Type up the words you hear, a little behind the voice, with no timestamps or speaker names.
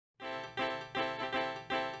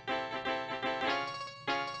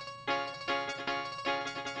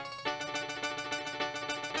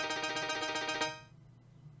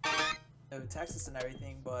Texas and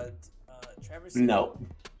everything, but Traverse City. No.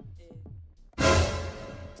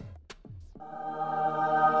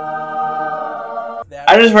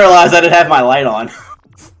 I just realized I didn't have my light on.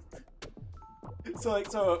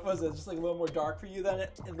 So was it just like a little more dark for you than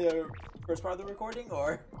in the first part of the recording,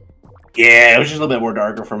 or? Yeah, it was just a little bit more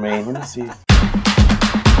darker for me. Let me see.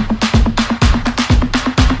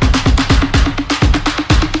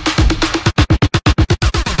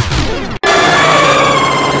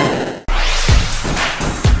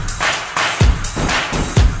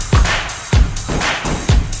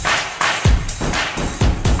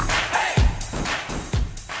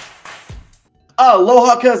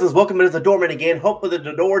 Aloha cousins, welcome to the Doorman again. Hope with the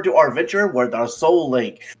door to our adventure with our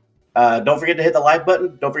Soullink. Don't forget to hit the like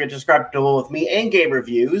button. Don't forget to subscribe to with me and Game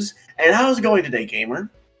Reviews. And how's it going today,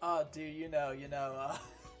 gamer? Oh, dude,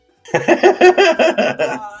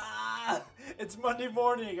 it's Monday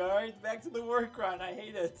morning, all right? Back to the work grind. I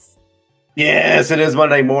hate it. Yes, it is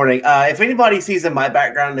Monday morning. If anybody sees in my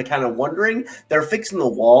background, they're kind of wondering, they're fixing the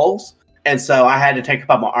walls. And so I had to take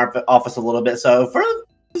up my office a little bit. So for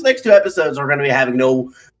these next two episodes, we're going to be having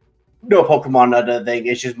no Pokemon other thing.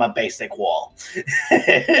 It's just my basic wall. And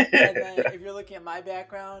then if you're looking at my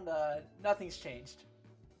background, nothing's changed.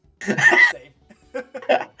 But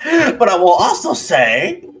I will also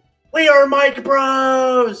say, we are Mike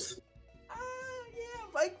Bros. Yeah,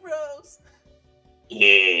 Mike Bros.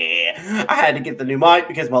 Yeah, I had to get the new mic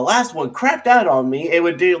because my last one crapped out on me. It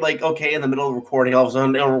would do like, okay, in the middle of recording, all of a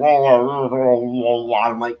sudden, I'm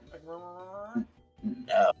like,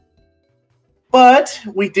 no. But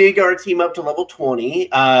we did get our team up to level 20.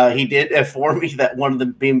 He did inform me that one of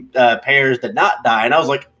the pairs did not die, and I was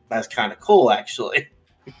like, that's kind of cool, actually.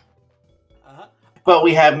 But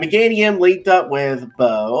we have Meganium linked up with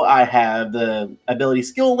Bo. I have the ability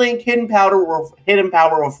Skill Link, Hidden Power,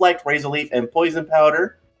 Reflect, Razor Leaf, and Poison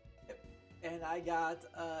Powder. And I got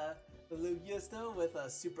the Lugia still with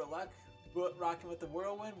Super Luck, rocking with the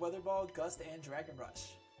Whirlwind, Weather Ball, Gust, and Dragon Rush.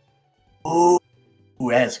 Ooh,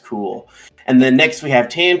 that's cool. And then next we have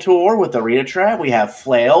Tantor with Arena Trap. We have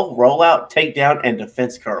Flail, Rollout, Takedown, and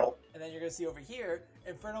Defense Curl. And then you're going to see over here,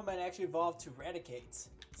 Inferno Man actually evolved to Eradicate.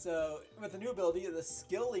 So, with the new ability, the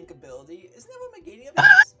Skill Link ability, isn't that what Meganium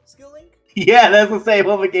has? Skill Link? Yeah, that's the same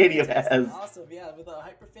what Meganium has. Awesome, yeah, with a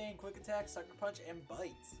Hyper Fang, Quick Attack, Sucker Punch, and Bite.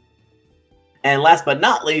 And last but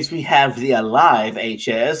not least, we have the Alive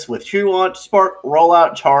HS with True Launch, Spark,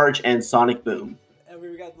 Rollout, Charge, and Sonic Boom. And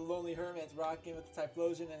we got the Lonely Hermits rocking with the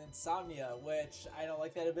Typhlosion and Insomnia, which I don't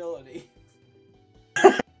like that ability.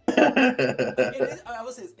 It is, I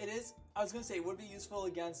will say this, it is, I was going to say it would be useful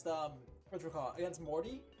against, against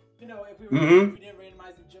Morty. You know, if we didn't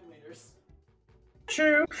randomize the gym leaders.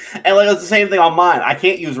 True. And like it's the same thing on mine. I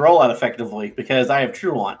can't use Rollout effectively because I have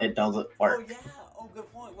True Launch. It doesn't work. Oh, yeah. Oh, good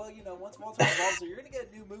point. Well, you know, once Walter evolves, so you're going to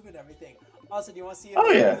get a new move and everything. Also, do you want to see a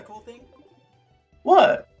really cool thing?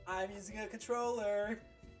 What? I'm using a controller.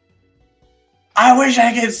 I wish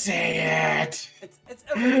I could see it. It's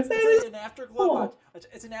an afterglow. Watch.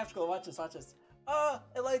 It's an afterglow. Watch this. Watch this.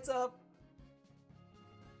 It lights up.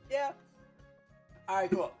 Yeah. All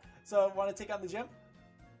right, cool. So, want to take on the gym?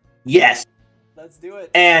 Yes. Let's do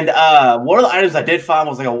it. And one of the items I did find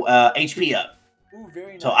was like a HP up. Ooh,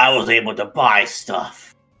 very nice. So I was able to buy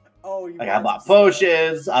stuff. Oh, you like I bought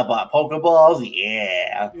potions, I bought Pokeballs.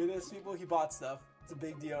 Yeah. You're this people. He bought stuff. It's a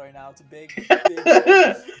big deal right now. It's a big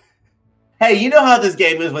deal. Hey, you know how this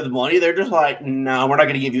game is with money? They're just like, no, we're not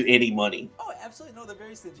going to give you any money. Oh, absolutely. No, they're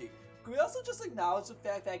very stingy. Can we also just acknowledge the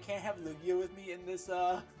fact that I can't have Lugia with me in this,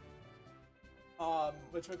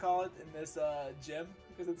 whatchamacallit, in this, gym?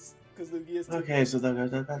 Because Lugia's too okay, so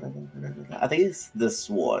I think it's this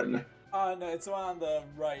one. No, it's the one on the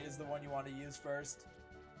right is the one you want to use first.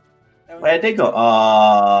 Wait, I did go,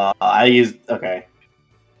 I used, okay.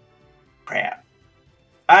 Crap.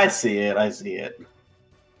 I see it.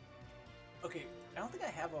 Okay, I don't think I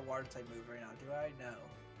have a water type move right now, do I? No,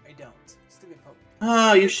 I don't. Stupid Pokemon.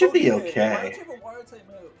 Oh, you should be okay. Why don't you have a water type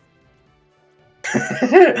move?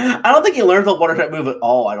 I don't think he learns the water type move at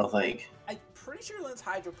all, I don't think. I'm pretty sure he learns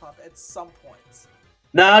Hydro Pump at some points.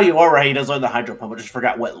 No, you are right. He does learn the Hydro Pump. I just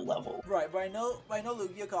forgot what level. Right, but I know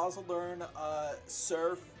Lugia can also learn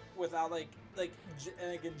Surf without like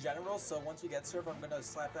in general. So once we get Surf, I'm gonna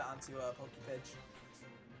slap that onto Pokepitch.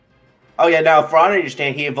 Oh yeah, now for I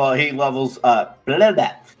understand, he levels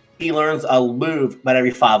he learns a move about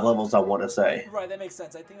every 5 levels. I want to say. Right, that makes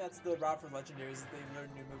sense. I think that's the route for legendaries. They learn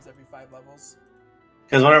new moves every 5 levels.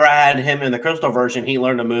 Because whenever I had him in the Crystal version, he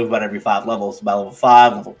learned to move about every 5 levels, about level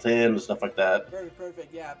 5, level 10, and stuff like that.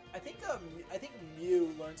 Perfect. Yeah, I think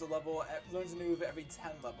Mew learns a move every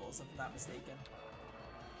 10 levels, if I'm not mistaken.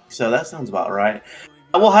 so that sounds about right. I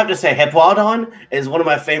believe I you. will have to say, Hippowdon is one of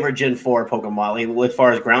my favorite Gen 4 Pokemon. Like, as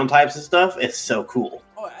far as ground types and stuff, it's so cool.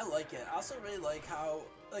 Oh, I like it. I also really like how,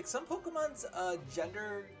 like, some Pokemon's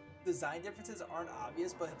gender design differences aren't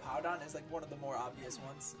obvious, but Hippowdon is like one of the more obvious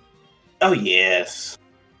ones. Oh, yes.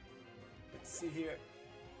 Let's see here.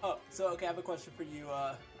 Oh, so okay, I have a question for you.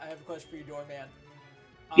 I have a question for you, Doorman.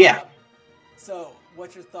 Yeah. So,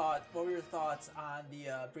 what's your thought? What were your thoughts on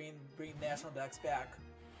the bringing National Dex back?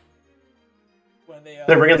 When They're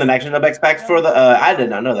bringing the National Dex back for the. I did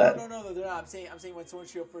not know that. No, they're not. I'm saying when Sword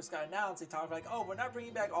and Shield first got announced, they talked like, oh, we're not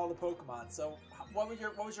bringing back all the Pokemon. So, what was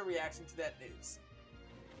your reaction to that news?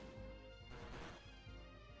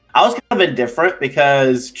 I was kind of indifferent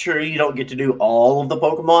because, true, you don't get to do all of the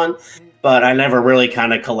Pokemon, but I never really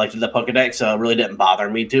kind of collected the Pokedex, so it really didn't bother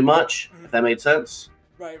me too much, if that made sense.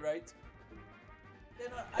 Right.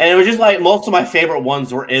 And it was just like most of my favorite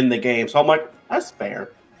ones were in the game, so I'm like, that's fair.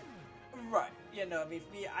 Right. Yeah, no, I mean,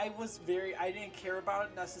 for me, I didn't care about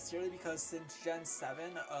it necessarily because since Gen 7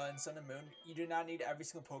 in Sun and Moon, you do not need every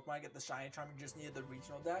single Pokemon to get the Shiny Charm, you just needed the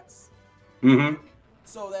regional Dex. Mm-hmm.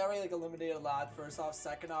 So that way, like, eliminated a lot, first off.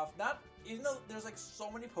 Second off, even though there's, like, so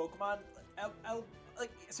many Pokemon, like,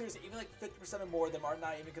 seriously, even, like, 50% or more of them are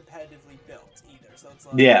not even competitively built, either. So it's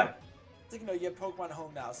like, Yeah. It's like, you have Pokemon at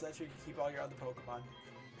home now, so that's where you can keep all your other Pokemon.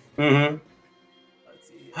 Mm-hmm. Let's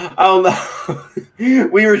see.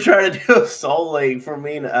 We were trying to do a soullink for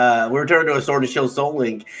me. We were trying to do a Sword and Shield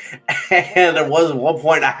soullink, and there was one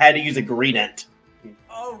point I had to use a Greedent.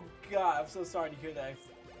 Oh God, I'm so sorry to hear that.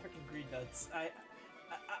 Freaking Greedents.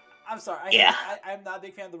 I'm sorry. I'm not a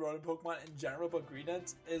big fan of the rodent Pokemon in general, but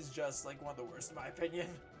Greedent is just like one of the worst in my opinion.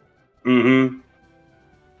 Mm-hmm.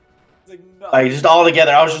 Like, no. Like just all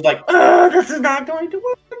together, I was just like, this is not going to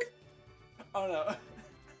work. Oh no.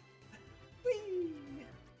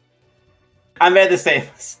 I made the same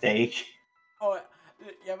mistake. Oh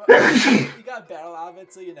yeah, but you got battle out of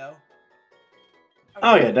it, so you know. Okay.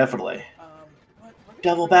 Oh yeah, definitely. What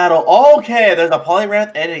Double battle. Okay, there's a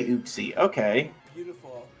Poliwrath and a Uxie. Okay.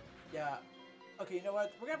 Beautiful. Yeah. Okay, you know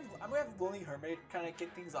what? I'm gonna have Lonely Hermit kind of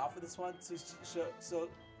kick things off with this one, so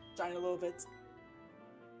shine a little bit.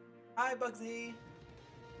 Hi, Bugsy.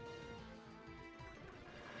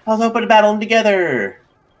 I was hoping to battle them together.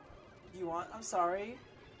 You want? I'm sorry.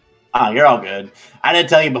 Oh, you're all good. I didn't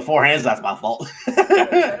tell you beforehand, so that's my fault.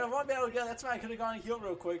 I don't want battle together. That's why I could have gone and healed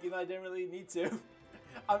real quick, even though I didn't really need to.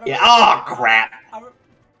 Yeah. Oh crap.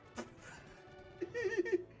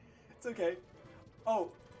 It's okay. Oh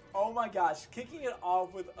my gosh! Kicking it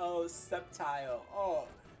off with a Sceptile. Oh,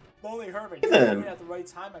 Lonely Hermit. You came in at the right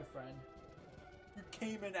time, my friend. You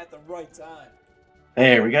came in at the right time.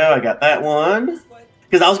 There we go. I got that one.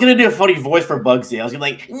 Because I was gonna do a funny voice for Bugsy. I was gonna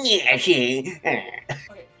like, yeah, she. Okay.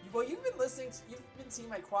 Well, you've been seeing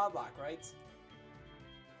my quad lock, right?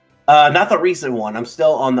 Not the recent one. I'm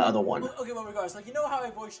still on the other one. Okay, well, regardless, like, you know how I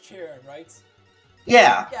voiced Charon, right?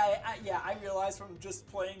 Yeah. I realized from just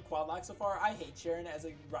playing quad lock so far, I hate Charon as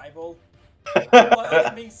a rival. But like,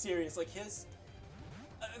 I'm being serious. Like his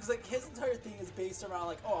entire thing is based around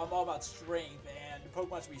like, oh, I'm all about strength and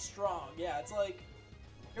Pokemon should be strong. Yeah, it's like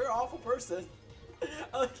you're an awful person.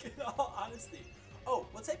 Like, in all honesty. Oh,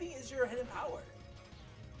 what typing is your hidden power?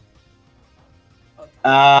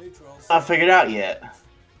 Neutral, so. Not figured out yet.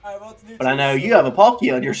 Alright, well, it's neutral, but I know you have a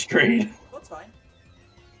Palkia on your screen. Well, that's fine.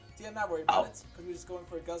 See, I'm not worried about it because we're just going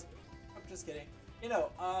for a gust. I'm just kidding. You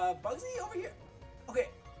know, Bugsy over here. Okay,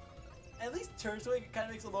 at least Turtwig kind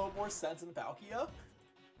of makes a little more sense than Palkia.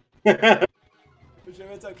 Which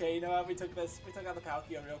it's okay. You know what? We took out the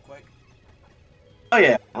Palkia real quick. Oh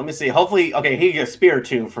yeah, let me see. Hopefully, okay, he gets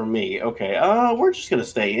Spiritomb for me. Okay, we're just gonna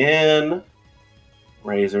stay in.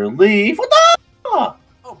 Razor Leaf. What the? Oh,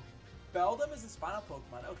 Beldum is his final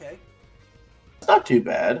Pokemon. Okay. It's not too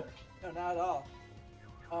bad. No, not at all.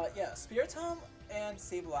 Yeah, Spiritomb and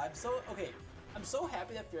Sableye. I'm so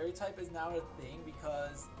happy that Fairy type is now a thing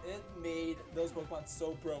because it made those Pokemon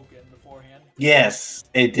so broken beforehand. Yes,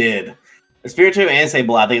 it did. Spiritomb and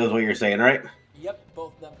Sableye, I think was what you're saying, right? Yep,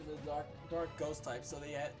 both of them because they're dark ghost type, so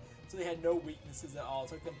they had no weaknesses at all. It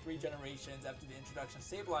took them 3 generations after the introduction of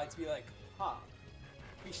Sableye to be like, huh,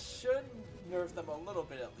 we should nerf them a little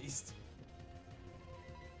bit at least.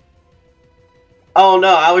 Oh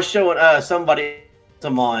no, I was showing somebody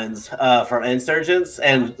some mons from Insurgents,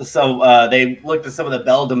 and so they looked at some of the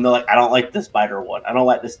Beldum. They're like, I don't like this spider one. I don't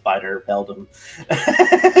like this spider Beldum.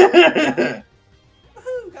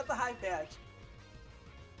 Woohoo! Got the high badge.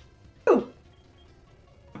 Ooh.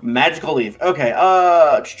 Magical Leaf. Okay,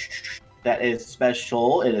 that is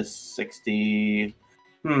special. It is 60.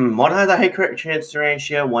 One has a high crit chance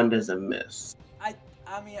ratio, one doesn't miss.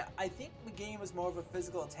 I mean, I think the game is more of a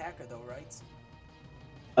physical attacker, though, right?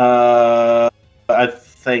 I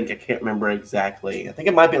think I can't remember exactly. I think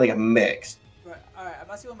it might be like a mix. Right. All right. I'm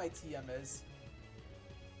not see what my TM is.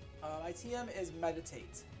 My TM is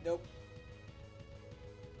meditate. Nope.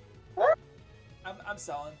 I'm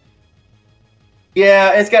selling.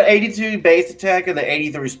 Yeah, it's got 82 base attack and the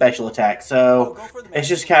 83 special attack, so go for the it's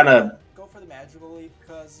just kind of. Go for the magical leap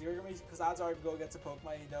because you're gonna be because odds are if you go against a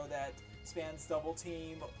Pokemon you know that spans double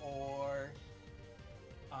team or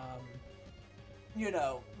you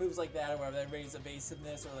know moves like that or whatever that raise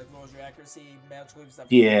evasiveness or like lowers your accuracy. Magical leap stuff.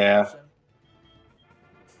 Yeah.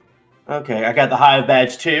 Okay, I got the Hive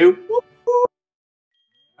badge too.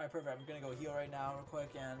 Alright, perfect. I'm gonna go heal right now real quick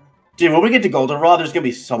and... Dude, when we get to Goldenrod, there's gonna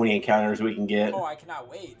be so many encounters we can get. Oh, I cannot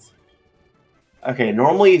wait. Okay,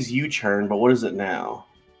 normally it's U-turn, but what is it now?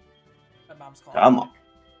 My mom's calling me.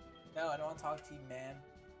 No, I don't want to talk to you, man.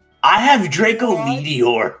 I have Draco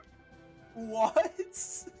Meteor.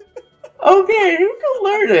 What? Okay, you can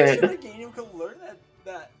learn it. The game you can learn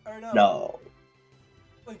that or no? No.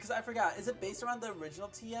 Because I forgot. Is it based around the original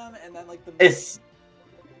TM and then like the... It's...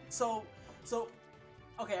 So...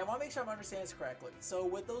 Okay, I want to make sure I'm understanding this correctly. So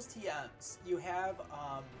with those TMs, you have,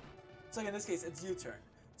 so like in this case, it's U-turn.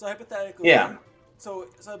 So hypothetically, yeah. So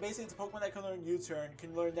basically, it's a Pokemon that can learn U-turn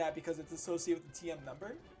can learn that because it's associated with the TM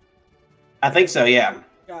number. I think so, yeah.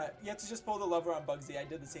 Got it. You have to just pull the lever on Bugsy. I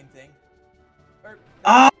did the same thing. Or,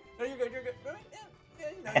 no, no, you're good. You're good.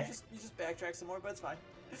 Yeah, you know, you just backtrack some more, but it's fine.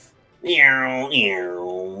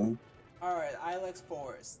 All right, Ilex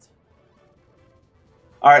Forest.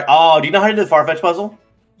 All right. Oh, do you know how to do the Farfetch puzzle?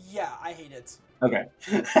 Yeah, I hate it. Okay.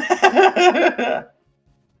 I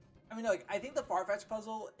mean, like, I think the Farfetch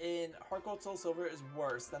puzzle in Heartgold Soulsilver is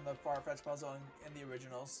worse than the Farfetch puzzle in the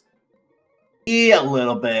originals. Yeah, a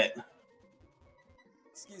little bit.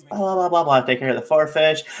 Excuse me. Blah, blah, blah, blah. Take care of the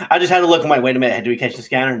Farfetch. I just had to look. I'm like, wait a minute. Do we catch the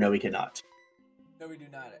scanner? No, we cannot. No, we do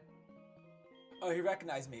not. Oh, he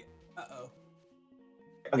recognized me. Uh-oh.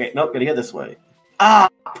 Okay, nope. Gotta get this way. Ah,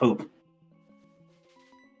 poop.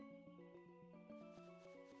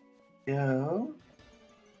 Go.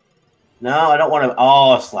 No, I don't want to.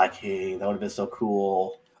 Oh, Slacky. That would have been so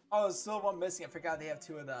cool. Oh, there's still one missing. I forgot they have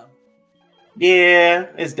two of them. Yeah,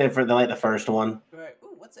 it's different than like the first one. Right.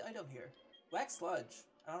 Ooh, what's the item here? Black Sludge.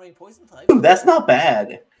 I don't have any poison type. Ooh, that's not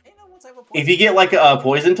bad. Hey, no, once I have a poison if you get like a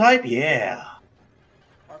poison type, yeah.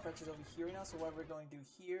 Farfetch is over here now, so what we're going to do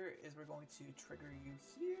here is we're going to trigger you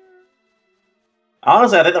here.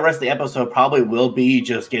 Honestly, I think the rest of the episode probably will be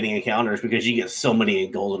just getting encounters because you get so many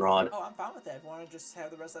in Goldenrod. Oh, I'm fine with that. If you want to just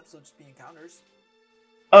have the rest of the episode just be encounters.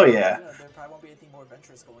 Oh, yeah. You know, there probably won't be anything more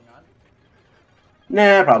adventurous going on.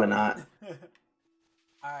 Nah, probably not.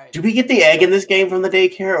 Alright. Do we get the egg in this game from the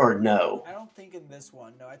daycare or no? I don't think in this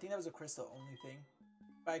one. No, I think that was a crystal only thing.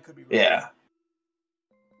 But I could be wrong. Yeah.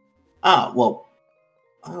 Ah, well,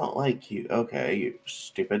 I don't like you. Okay, you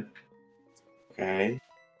stupid. Okay.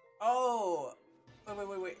 Oh!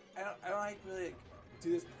 Wait. I don't like really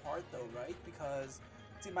do this part though, right? Because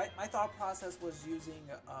see, my thought process was using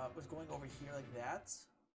was going over here like that.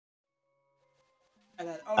 And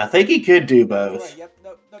then I think he could do both. Right, yep.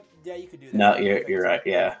 No, yeah, you could do that. No, you're right.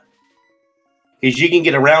 Yeah. Because you can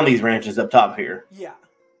get around these ranches up top here. Yeah.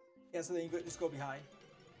 Yeah. So then you just go behind.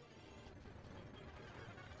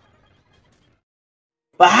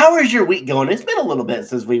 But how is your week going? It's been a little bit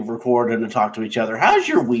since we've recorded and talked to each other. How's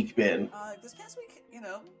your week been? This past week, you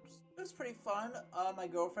know, it was pretty fun. My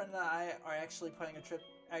girlfriend and I are actually planning a trip.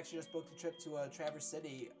 Actually, just booked a trip to Traverse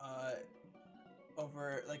City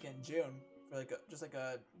over like in June for like just like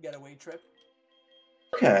a getaway trip.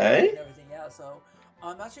 Okay. And everything else. So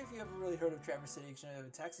I'm not sure if you ever really heard of Traverse City, because you live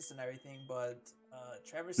in Texas and everything, but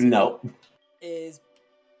Traverse City is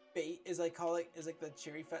like the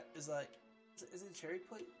cherry is like. Is it cherry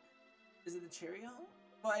plate? Is it the cherry home?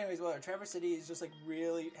 Well, anyways, Traverse City is just like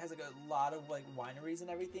really has like a lot of like wineries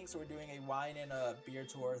and everything. So we're doing a wine and a beer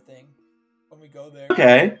tour thing when we go there.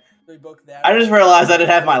 Okay. So we booked that. I just realized I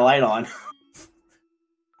didn't have my light on.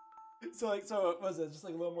 So was it just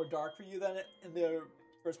like a little more dark for you than in the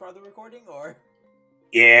first part of the recording, or?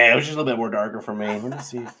 Yeah, it was just a little bit more darker for me. Let me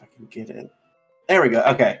see if I can get it. There we go.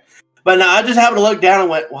 Okay. But no, I just happened to look down and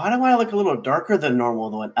went, why do I look a little darker than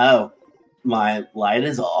normal? Oh. My light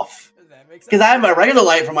is off. That makes sense. Because I have my regular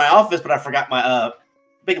light from my office, but I forgot my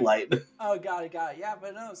big light. Oh, got it. Yeah,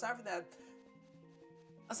 but no, aside from that,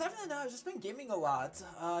 no, I've just been gaming a lot.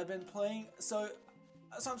 I've been playing. So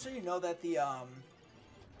I'm sure you know that the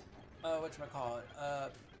whatchamacallit,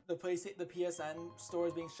 the PSN store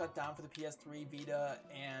is being shut down for the PS3, Vita,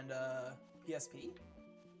 and PSP.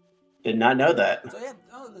 Did not know that. So yeah,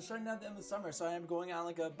 they're shutting down at the end of the summer. So I am going on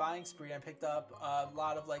like a buying spree. I picked up a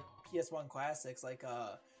lot of like PS1 classics, like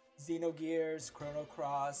Xenogears, Chrono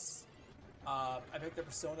Cross. I picked up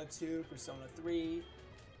Persona 2, Persona 3.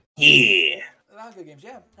 Yeah. A lot of good games.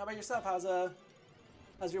 Yeah. How about yourself?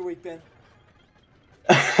 How's your week been?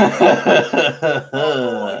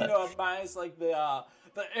 Minus like the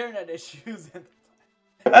internet issues.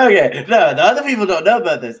 Okay, no, the other people don't know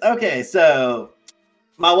about this. Okay, so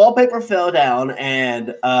my wallpaper fell down,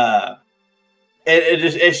 and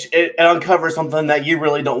it uncovers something that you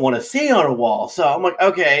really don't want to see on a wall. So I'm like,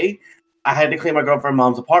 okay. I had to clean my girlfriend's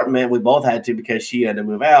mom's apartment. We both had to because she had to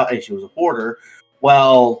move out, and she was a hoarder.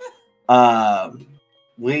 Well,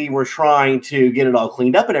 we were trying to get it all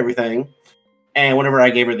cleaned up and everything. And whenever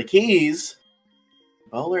I gave her the keys,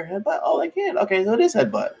 bowler headbutt. Oh, they can. Okay, so it is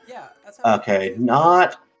headbutt. Yeah, that's how. Okay,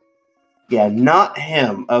 not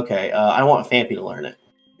him. Okay, I want Fampy to learn it.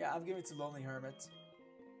 Yeah, I'm giving it to Lonely Hermit.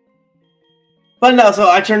 But no, so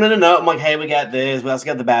I turned in a note. I'm like, hey, we got this. We also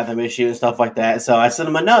got the bathroom issue and stuff like that. So I sent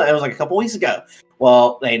them a note. It was like a couple weeks ago.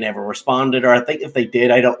 Well, they never responded, or I think if they did,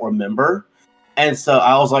 I don't remember. And so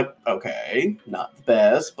I was like, okay, not the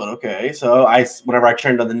best, but okay. So whenever I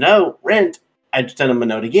turned on the note, I sent them a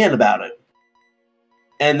note again about it.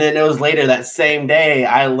 And then it was later that same day,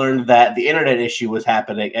 I learned that the internet issue was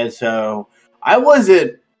happening. And so I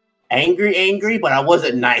wasn't angry, but I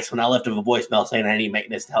wasn't nice when I left him a voicemail saying I need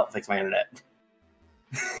maintenance to help fix my internet.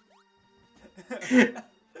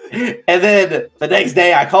 And then the next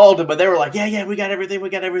day I called them, but they were like, yeah, we got everything. We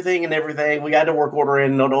got a work order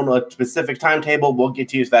in on a specific timetable. We'll get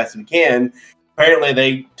to you as fast as we can. Apparently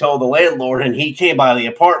they told the landlord, and he came by the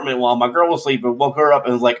apartment while my girl was sleeping, woke her up,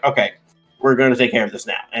 and was like, okay, we're going to take care of this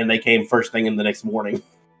now. And they came first thing in the next morning.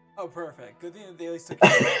 Oh, perfect. Good thing that they at least took care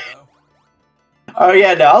of it, though. Oh,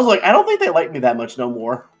 yeah, no. I was like, I don't think they like me that much no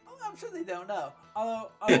more. Oh, I'm sure they don't know.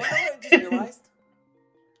 Although, I just realized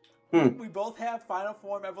we both have Final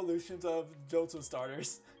Form evolutions of Johto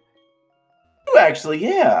starters. Actually,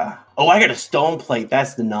 yeah. Oh, I got a stone plate.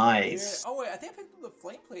 That's nice. Yeah. Oh, wait, I think I picked up the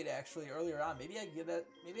flame plate, actually, earlier on. Maybe I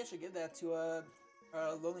should give that to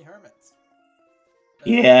Lonely Hermit.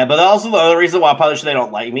 Yeah, but also the other reason why probably they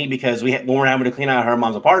don't like me, because when we're having to clean out her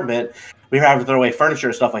mom's apartment, we were having to throw away furniture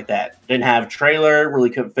and stuff like that. Didn't have a trailer, really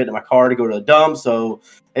couldn't fit in my car to go to the dump, so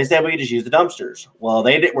they said we could just use the dumpsters. Well,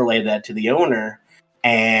 they didn't relay that to the owner,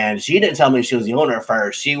 and she didn't tell me she was the owner at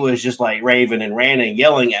first. She was just like raving and ranting and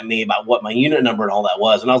yelling at me about what my unit number and all that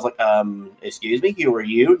was. And I was like, excuse me, who are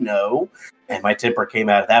you? No. And my temper came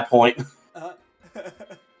out at that point.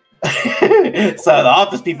 So the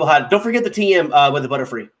office people don't forget the TM with the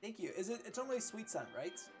Butterfree. Thank you. It's only Sweet Sun,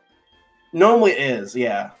 right? Normally it is,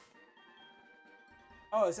 yeah.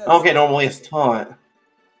 Oh, it says okay, normally it's Taunt.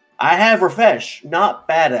 I have Refresh. Not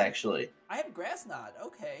bad, actually. I have Grass Knot.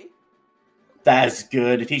 Okay. That's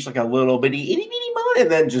good. To teach like a little bitty itty bitty mod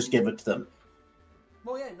and then just give it to them.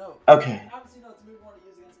 Well, yeah, no. Okay. Obviously, no, it's a move want to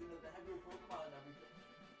use against the heavier Pokemon and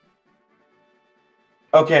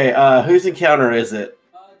everything. Okay, whose encounter is it?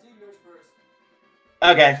 Do yours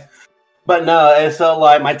first. Okay. But no, and so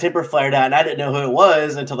like my temper flared out, and I didn't know who it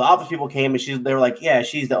was until the office people came, and they were like, "Yeah,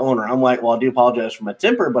 she's the owner." I'm like, "Well, I do apologize for my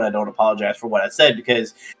temper, but I don't apologize for what I said,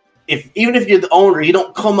 because even if you're the owner, you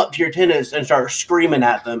don't come up to your tenants and start screaming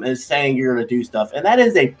at them and saying you're going to do stuff, and that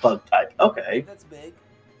is a bug type." Okay, that's big.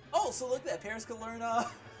 Oh, so look, that Paris can learn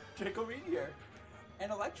Draco Meteor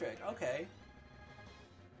and Electric. Okay.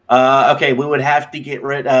 Okay, we would have to get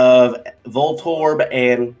rid of Voltorb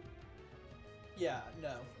and. Yeah.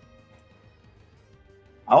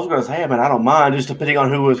 I was going to say, man, I don't mind, just depending on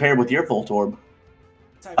who was paired with your Voltorb.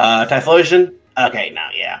 Typhlosion? Okay, no,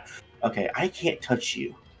 yeah. Okay, I can't touch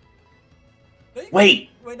you. No, Wait,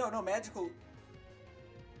 no, magical.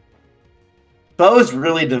 Bo's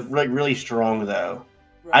really strong, though.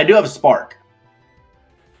 Right. I do have Spark.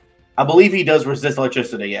 I believe he does resist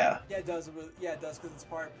electricity, yeah. Yeah, it does. Yeah, it does, because it's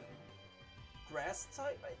part grass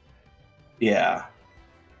type, right? Yeah.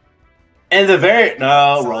 And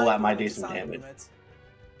roll out might do some damage.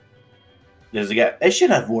 There's a guy. They should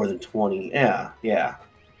have more than 20. Yeah. I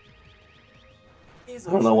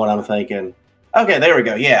don't know what I'm thinking. Okay, there we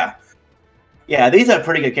go. Yeah, these have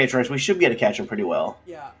pretty good catch rates. We should be able to catch them pretty well.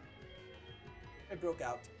 Yeah. It broke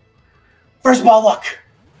out. First ball luck.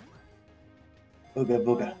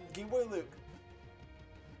 Booga. Game Boy Luke.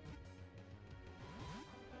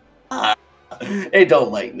 They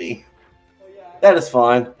don't like me. Oh, yeah. That is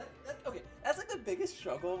fine. Okay, that's like the biggest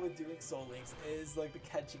struggle with doing Soul Links is like the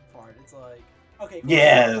catching part. It's like, okay. Cool,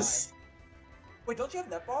 yes. Wait, don't you have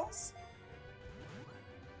netballs?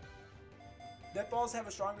 Netballs have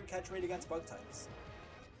a stronger catch rate against bug types.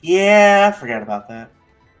 Yeah, I forgot about that.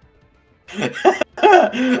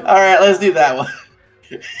 Alright, let's do that one.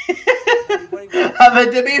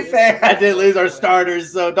 But to be fair, I did lose our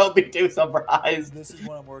starters, so don't be too surprised. This is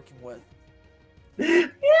what I'm working with. Yeah.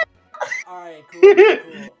 Alright,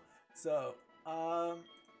 cool. So, alright,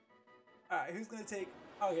 who's gonna take...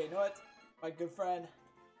 Okay, you know what? My good friend,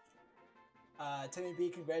 Timmy B,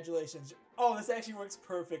 congratulations. Oh, this actually works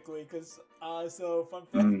perfectly, because, so, fun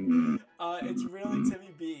fact, it's really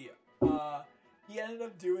Timmy B. He ended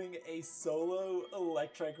up doing a solo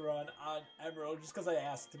electric run on Emerald just because I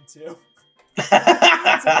asked him to. So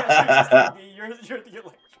you're the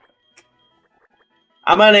electric.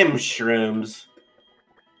 I'm gonna name him Shrooms.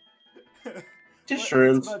 Just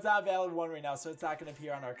Shrooms. But it's not a valid one right now, so it's not going to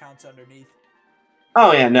appear on our accounts underneath.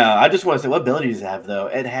 Oh yeah, no. I just want to say, what abilities does it have though?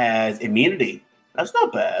 It has immunity. That's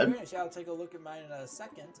not bad. Actually, I'll take a look at mine in a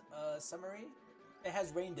second. Summary. It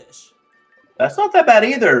has Rain Dish. That's not that bad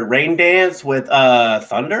either. Rain Dance with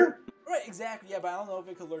Thunder? Right, exactly. Yeah, but I don't know if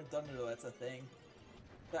it could learn Thunder though. That's a thing.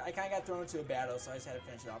 But I kind of got thrown into a battle, so I just had to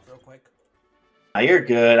finish it off real quick. Oh, you're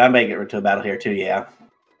good. I may get into a battle here too, yeah.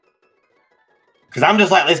 Because I'm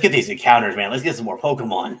just like, let's get these encounters, man. Let's get some more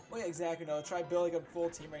Pokemon. Well, yeah, exactly. No, try building a full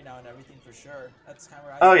team right now and everything for sure. That's kind of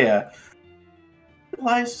where I Oh, yeah.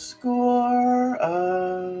 High score,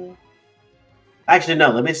 Actually,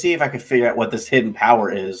 no. Let me see if I can figure out what this hidden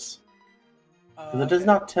power is. Because it does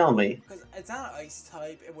not tell me. Because it's not Ice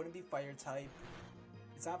type. It wouldn't be Fire type.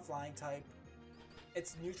 It's not Flying type.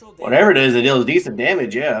 It's neutral damage. Whatever it is, it deals decent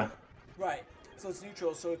damage, yeah. Right. So it's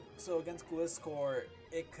neutral. So against Gliscor,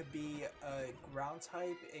 it could be a ground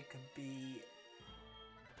type. It could be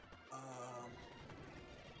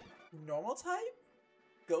normal type,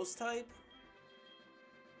 ghost type.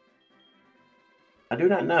 I do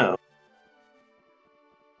not know.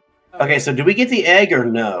 Okay, so do we get the egg or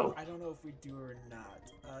no? I don't know if we do or not.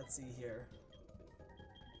 Let's see here.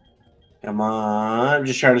 Come on, I'm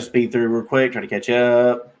just trying to speed through real quick, trying to catch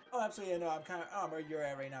up. Oh, absolutely. No, I'm kind of. I'm where you're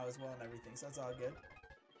at right now as well and everything, so that's all good.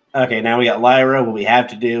 Okay, now we got Lyra, but we have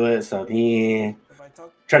to do it, so yeah.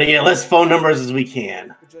 Try to get less phone numbers as we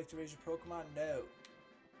can. Would you like to raise your Pokemon? No.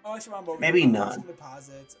 Oh, actually, I'm over. Maybe none.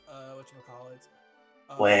 Deposit. Whatchamacallit?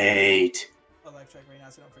 Wait. Electric right now,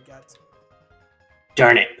 so don't forget.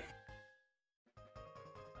 Darn it.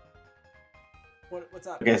 What's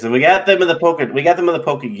up? Okay, so we got them in the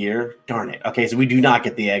Poke Gear. Darn it. Okay, so we do not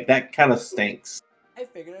get the egg. That kind of stinks. I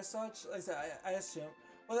figured as such. Like I said, I assume.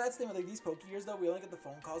 Well, that's the thing with like these Poke Gears though. We only get the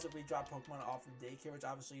phone calls if we drop Pokemon off from daycare, which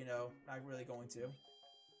obviously not really going to.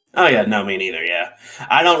 Oh yeah, no, me neither. Yeah,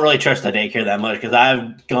 I don't really trust the daycare that much because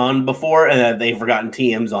I've gone before and they've forgotten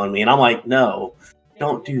TMs on me, and I'm like, no,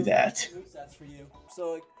 don't do that. That's for you.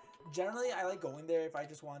 So like, generally, I like going there if I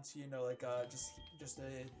just want to, just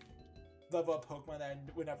a level up Pokemon that I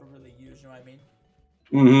would never really use. You know what I mean?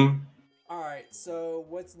 Mm-hmm. All right. So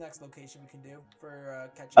what's the next location we can do for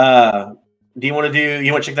catching? Do you want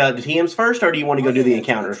to check out the TMs first, or do you want to go do the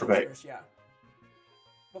encounters real quick? First, yeah.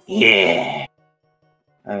 Yeah.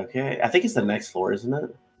 Okay, I think it's the next floor, isn't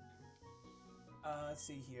it? Let's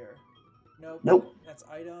see here. Nope. Nope. That's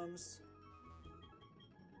items.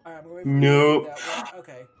 All right, I'm going. Nope.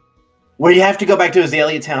 Okay. Where you have to go back to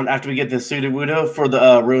Azalea Town after we get the Sudowoodo for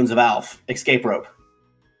the Ruins of Alph escape rope.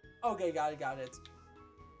 Okay, got it.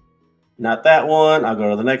 Not that one. I'll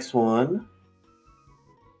go to the next one.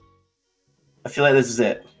 I feel like this is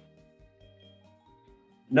it.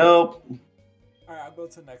 Nope. Alright, I'll go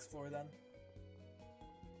to the next floor then.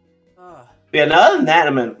 Yeah, now other than that, I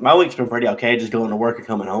mean, my week's been pretty okay, just going to work and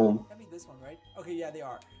coming home. That'd be this one, right? Okay, yeah, they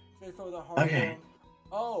are. So for the Heartgold. Okay.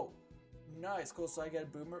 Oh, nice, cool. So I get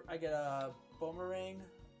a boomerang.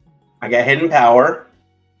 I got hidden power.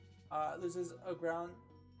 This is a ground.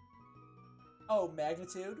 Oh,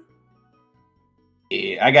 magnitude.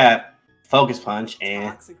 Yeah, I got focus punch and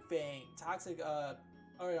toxic fang.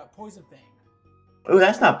 Poison fang. Oh,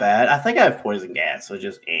 that's not bad. I think I have poison gas, so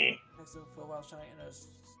just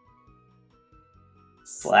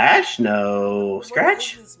Flash? No.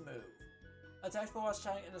 Scratch? What is this move? Attack full while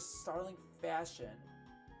shining in a Starlink fashion.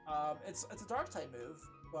 It's a dark type move,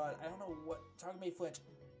 but I don't know what target may flinch.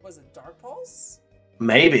 Was it Dark Pulse?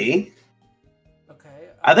 Maybe. Okay.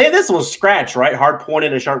 I think this was Scratch, right? Hard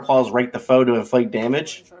pointed and sharp claws rake the foe to inflict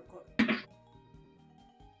damage.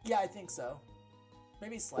 Yeah, I think so.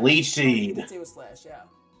 Maybe Slash. Leech Seed. It was Slash, yeah.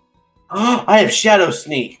 I have Shadow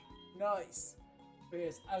Sneak. Nice.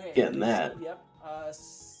 Okay. Getting that. Yep.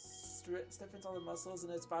 Stiffens all the muscles in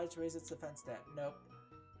its body to raise its defense stat. Nope.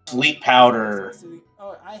 Sleep Powder.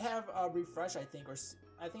 Oh, I have Refresh, I think, or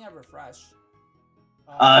I think I have Refresh.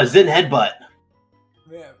 Zen Headbutt.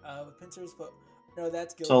 Yeah. With Pincers foot. No,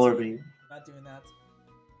 that's guilty. Solar beam. Not doing that.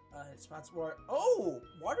 Spots water. Oh,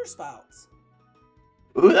 water spouts.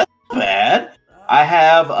 Ooh, that's not bad. I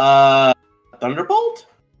have Thunderbolt.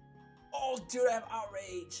 Oh, dude, I have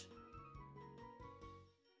outrage.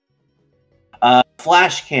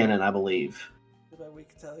 Flash cannon, I believe.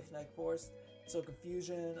 Weak telekinetic force. So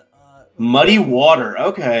confusion. Muddy water.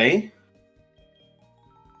 Okay.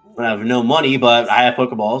 Ooh, I have no money, but I have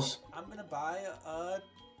Pokeballs. I'm gonna buy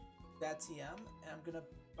that TM, and I'm gonna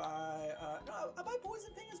buy no, I'll buy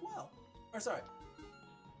Poison Thing as well. Or sorry.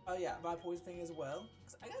 Yeah, buy Poison Thing as well.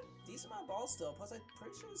 Cause I got a decent amount of balls still. Plus, I'm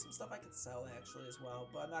pretty sure there's some stuff I could sell actually as well.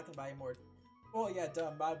 But I'm not gonna buy any more. Oh yeah,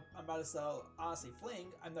 dumb. I'm about to sell honestly Fling.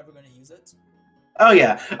 I'm never gonna use it. Oh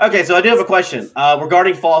yeah. Okay, so I do have a question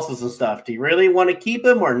regarding fossils and stuff. Do you really want to keep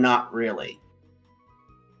them or not really?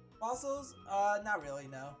 Fossils? Not really.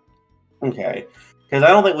 No. Okay, because I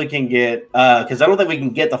don't think we can get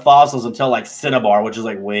the fossils until like Cinnabar, which is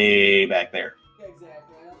like way back there. Yeah,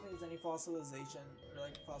 exactly. I don't think there's any fossilization or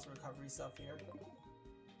like fossil recovery stuff here.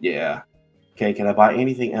 Yeah. Okay, can I buy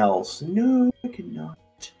anything else? No, I cannot.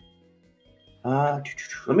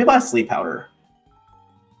 Let me buy sleep powder.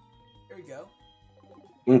 Here we go.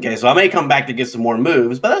 Okay, so I may come back to get some more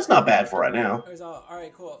moves, but that's not bad for right now.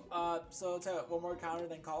 Alright, cool. So tell you what, one more counter,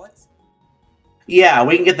 then call it? Yeah,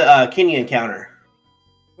 we can get the Kenya encounter.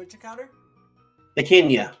 Which encounter? The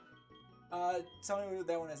Kenya. Tell me what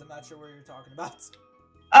that one is. I'm not sure where you're talking about.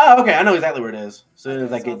 Oh, okay, I know exactly where it is. As soon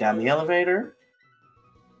as I get down the elevator.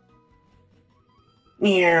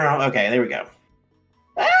 Yeah, okay, there we go.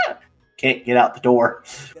 Ah! Can't get out the door.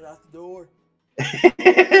 Get out the door.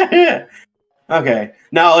 Okay.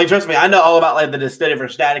 No, like, trust me, I know all about like the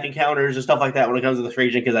different static encounters and stuff like that when it comes to this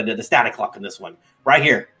region because I did the static clock in this one. Right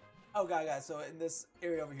here. Oh, God. So in this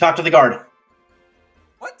area over here. Talk to the guard.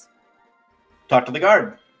 What? Talk to the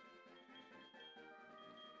guard.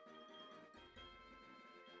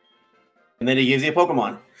 And then he gives you a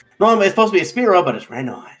Pokemon. Normally it's supposed to be a Spearow, but it's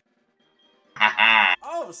Reno.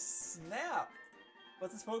 Oh, snap.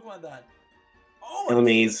 What's this Pokemon then? Oh,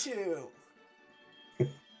 Illumise. Pikachu.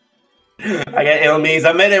 I got Illumise.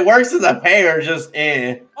 I mean, it works as a pair, just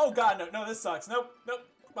eh. Oh, God, no, this sucks. Nope.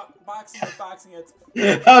 Boxing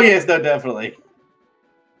it. Oh, yes, no, definitely.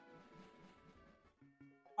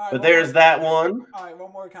 Right, but there's that one. Alright,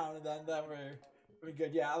 one more counter then we're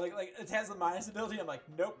good. Yeah, like it has the minus ability. I'm like,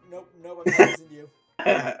 nope, I'm not using you.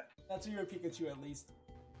 That's your Pikachu at least.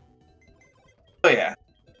 Oh, yeah.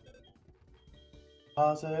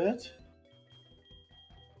 Pause it.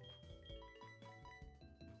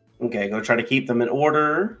 Okay, go try to keep them in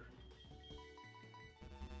order.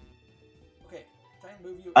 Okay, try and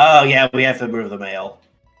move you. Oh, yeah, we have to move the mail.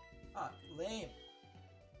 Ah, lame.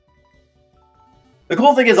 The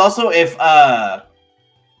cool thing is also if, I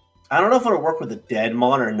don't know if it'll work with the dead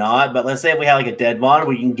mon or not, but let's say if we have like a dead mon,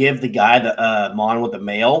 we can give the guy the mon with the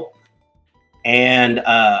mail. And,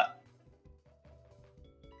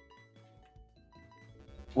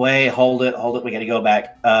 wait, hold it, we gotta go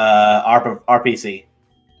back. RPC.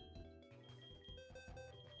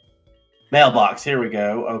 Mailbox, here we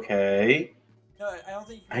go, okay. No, I don't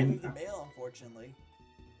think you can move the mail, unfortunately.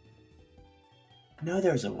 I know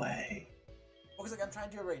there's a way. Well, because like, I'm trying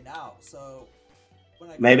to do it right now, so...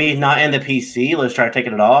 Maybe not in the PC, let's try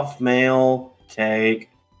taking it off. Mail, take...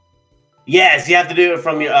 Yes, you have to do it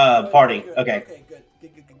from your party. Good. Okay. Okay, good.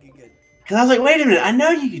 Because I was like, wait a minute, I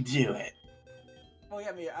know you could do it. Oh,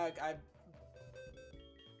 yeah, I...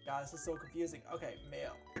 God, this is so confusing. Okay,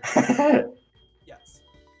 mail. Yes.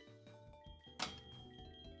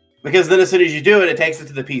 Because then as soon as you do it, it takes it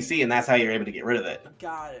to the PC, and that's how you're able to get rid of it.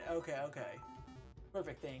 Got it. Okay.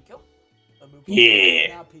 Perfect, thank you.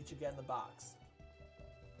 Yeah. Now Peach again in the box.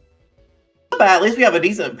 Not bad, at least we have a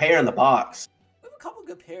decent pair in the box. We have a couple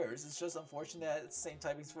good pairs. It's just unfortunate that it's the same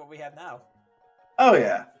typings for what we have now. Oh,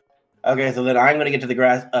 yeah. Okay, so then I'm going to get to the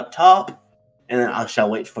grass up top, and then I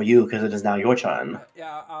shall wait for you, because it is now your turn.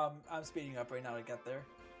 Yeah, I'm speeding up right now to get there.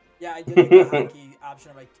 Yeah, I did like the hotkey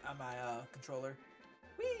option on my controller.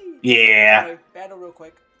 Whee! Yeah. Sorry, battle real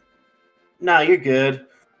quick. No, you're good.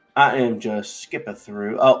 I am just skipping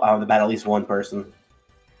through. Oh, I have to battle at least one person.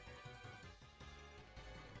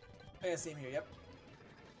 I see him here, yep.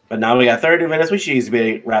 But now we got 30 minutes. We should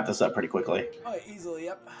easily wrap this up pretty quickly. Oh, easily,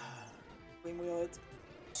 yep. Wing wheel it.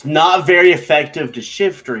 It's not very effective to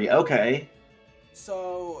Shiftry. Okay.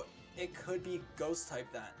 So, it could be Ghost type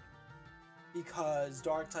then. Because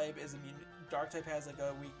Dark type is immune. Dark type has like a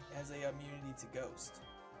immunity to Ghost.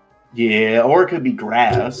 Yeah, or it could be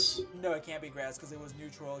Grass. No, it can't be Grass because it was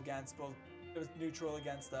neutral against both. It was neutral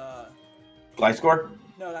against Gliscor?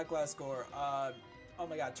 No, not Gliscor. Oh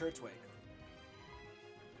my God, Turtwig.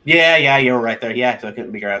 Yeah, you were right there. Yeah, so it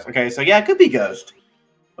couldn't be grass. Okay, so yeah, it could be ghost,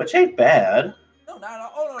 which ain't bad. No, not at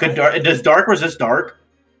all. Oh, no, Could no, dark? Does dark resist dark?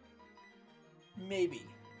 Maybe.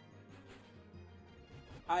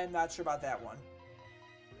 I am not sure about that one.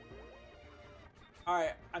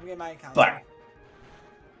 Alright, I'm getting my encounter. Fire.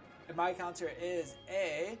 And my encounter is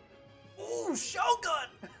a... Ooh, Shogun!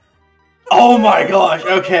 Oh my gosh,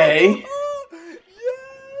 okay.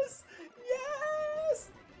 Yes!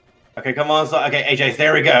 Yes! Okay, come on. So, okay, AJ,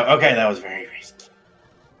 there we go. Okay, that was very risky.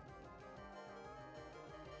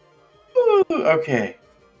 Ooh, okay.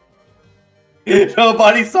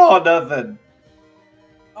 Nobody saw nothing.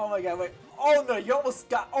 Oh my god, wait. Oh no, you almost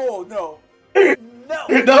got... Oh no. No!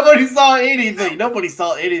 Nobody saw anything. Nobody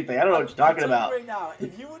saw anything. I don't know what you're talking about. Right now,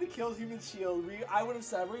 if you would have killed Human Shield, I would have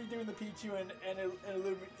said, we're doing the Pichu and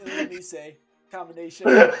Illumise combination.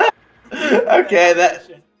 Okay, that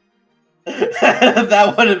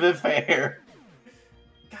would have been fair.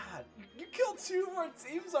 God, you killed 2 more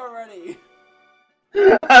teams already.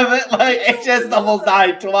 I meant like it just almost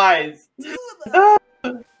died twice. 2 of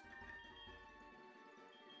them.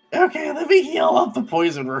 Okay, let me heal up the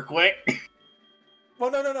poison real quick. Well,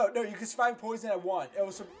 no. You can survive poison at 1. It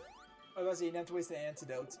was. I was about to say you didn't have to waste an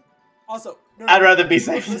antidote. Also, I'd rather be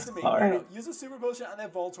safe. Listen to me. Right. No, use a super potion on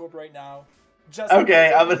that Voltorb right now. Just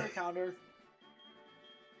okay. I'm gonna counter.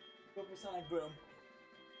 Go for Sonic Boom.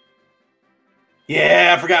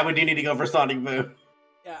 Yeah, I forgot we do need to go for Sonic Boom.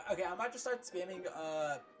 Yeah. Okay, I might just start spamming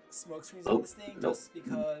smoke screens on this thing just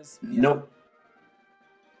because. Yeah. Nope.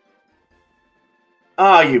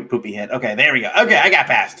 Oh, you poopy head. Okay, there we go. Okay, I got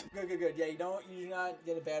past. Good. Yeah, you do not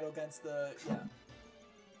get a battle against the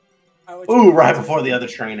Ooh, right before the other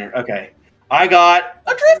trainer. Okay. I got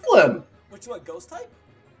a Drifloon. Which what, ghost type?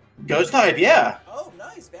 Ghost type, yeah. Oh,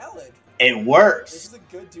 nice, valid. It works. This is a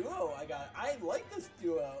good duo I like this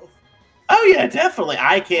duo. Oh yeah, definitely.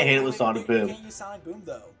 I can't hit it with Sonic Boom. You can't use Sonic Boom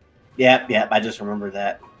though. Yep, I just remember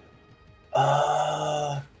that.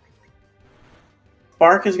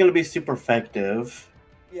 Spark is gonna be super effective.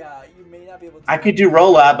 Yeah, you may not be able to. I could do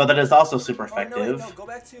rollout, but that is also super effective. No, go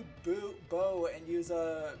back to Bow and use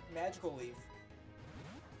a magical leaf.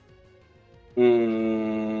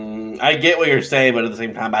 I get what you're saying, but at the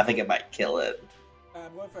same time, I think it might kill it.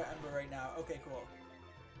 I'm going for Ember right now. Okay, cool.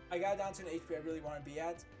 I got down to an HP I really want to be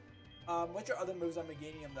at. What's your other moves on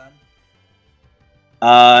Meganium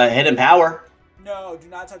then? Hidden Power. No, do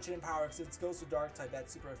not touch Hidden Power because it goes to Dark type.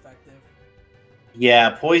 That's super effective. Yeah,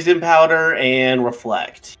 Poison Powder and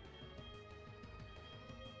Reflect.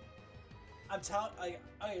 I'm telling,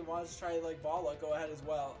 I want to try like Vala. Go ahead as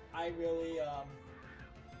well. I really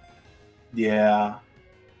Yeah.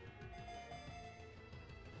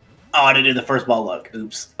 Oh, I didn't do the first ball luck.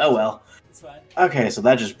 Oops. Oh well. It's fine. Okay, so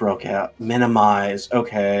that just broke out. Minimize.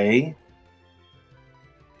 Okay.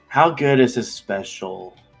 How good is his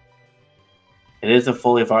special? It is a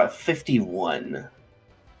fully 51.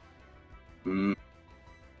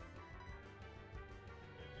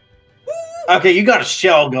 Okay, you got a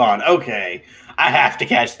shell gone. Okay. I have to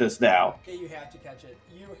catch this now. Okay, you have to catch it.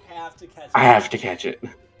 You have to catch it. I have to catch it.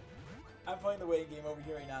 I'm playing the waiting game over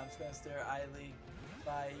here right now. I'm just gonna stare idly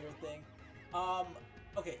by your thing.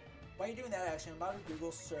 Okay. While you're doing that, actually, I'm about to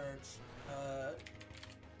Google search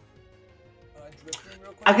drifting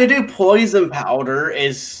real quick. I could do poison powder.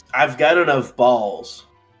 I've got enough balls.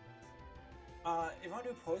 If I want to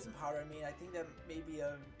do poison powder, I mean, I think that may be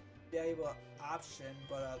a valuable option,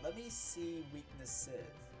 but let me see weaknesses.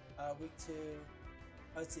 Weak to,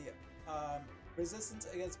 let's see, resistance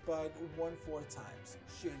against bug 1-4 times.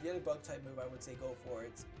 Shoot, if you had a bug type move, I would say go for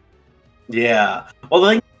it. Yeah. Well, the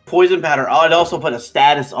thing, poison powder, I'd also put a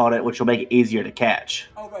status on it, which will make it easier to catch.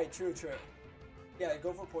 Oh, right, true. Yeah,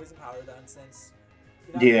 go for poison powder then, since,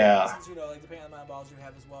 Since, you know, like, depending on the amount of balls you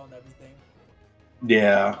have as well and everything.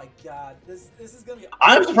 Yeah. Oh my god, this is gonna be...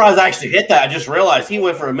 I'm surprised I actually hit that. I just realized he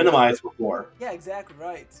went for a minimize before. Yeah, exactly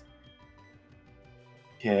right.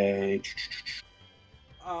 Okay.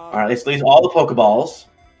 Alright, let's leave all the Pokeballs.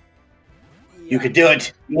 Yeah. You could do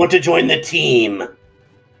it. You want to join the team.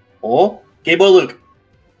 Oh, Game Boy Luke.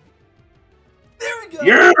 There we go.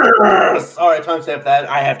 Yes! Alright, timestamp that.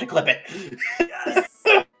 I have to clip it. Yes!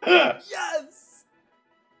 Yes!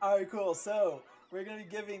 Alright, cool. So, we're going to be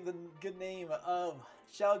giving the good name of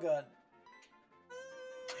Shogun.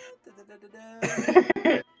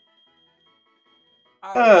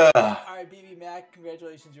 Alright, BB Mac,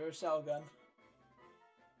 congratulations, you're a Shogun.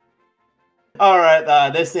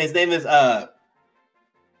 Alright, his name is, I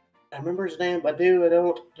remember his name, I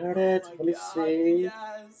don't. Darn it. Let me see.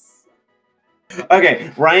 Yes.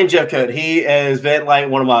 Okay, Ryan Jeffcoat. He has been like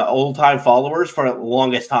one of my old-time followers for the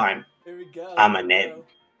longest time. Here we go. I'm a name.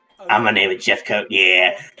 I'm gonna name it Jeff Coat.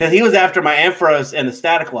 Yeah, because he was after my Ampharos and the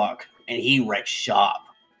Static Lock, and he wrecked shop.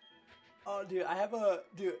 Oh, dude, I have a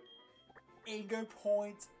Anger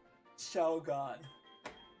Point Shogun.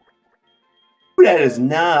 That is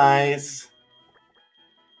nice.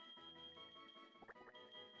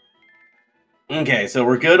 Okay, so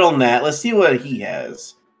we're good on that. Let's see what he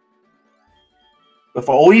has.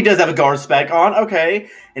 Before, he does have a guard spec on. Okay,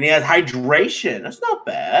 and he has hydration. That's not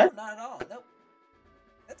bad. No, not at all. Nope.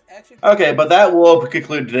 That's actually okay, but that will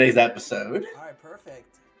conclude today's episode. All right,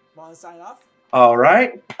 perfect. Want to sign off? All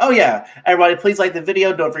right. Oh yeah, everybody, please like the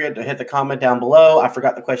video. Don't forget to hit the comment down below. I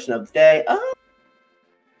forgot the question of the day.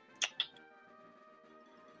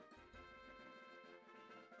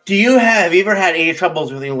 Have you ever had any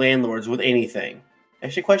troubles with any landlords with anything?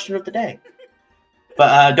 Actually, question of the day.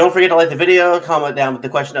 But don't forget to like the video, comment down with the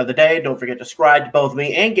question of the day. Don't forget to subscribe to both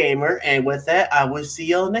me and Gamer. And with that, I will see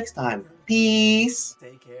y'all next time. Peace.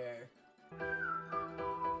 Take care.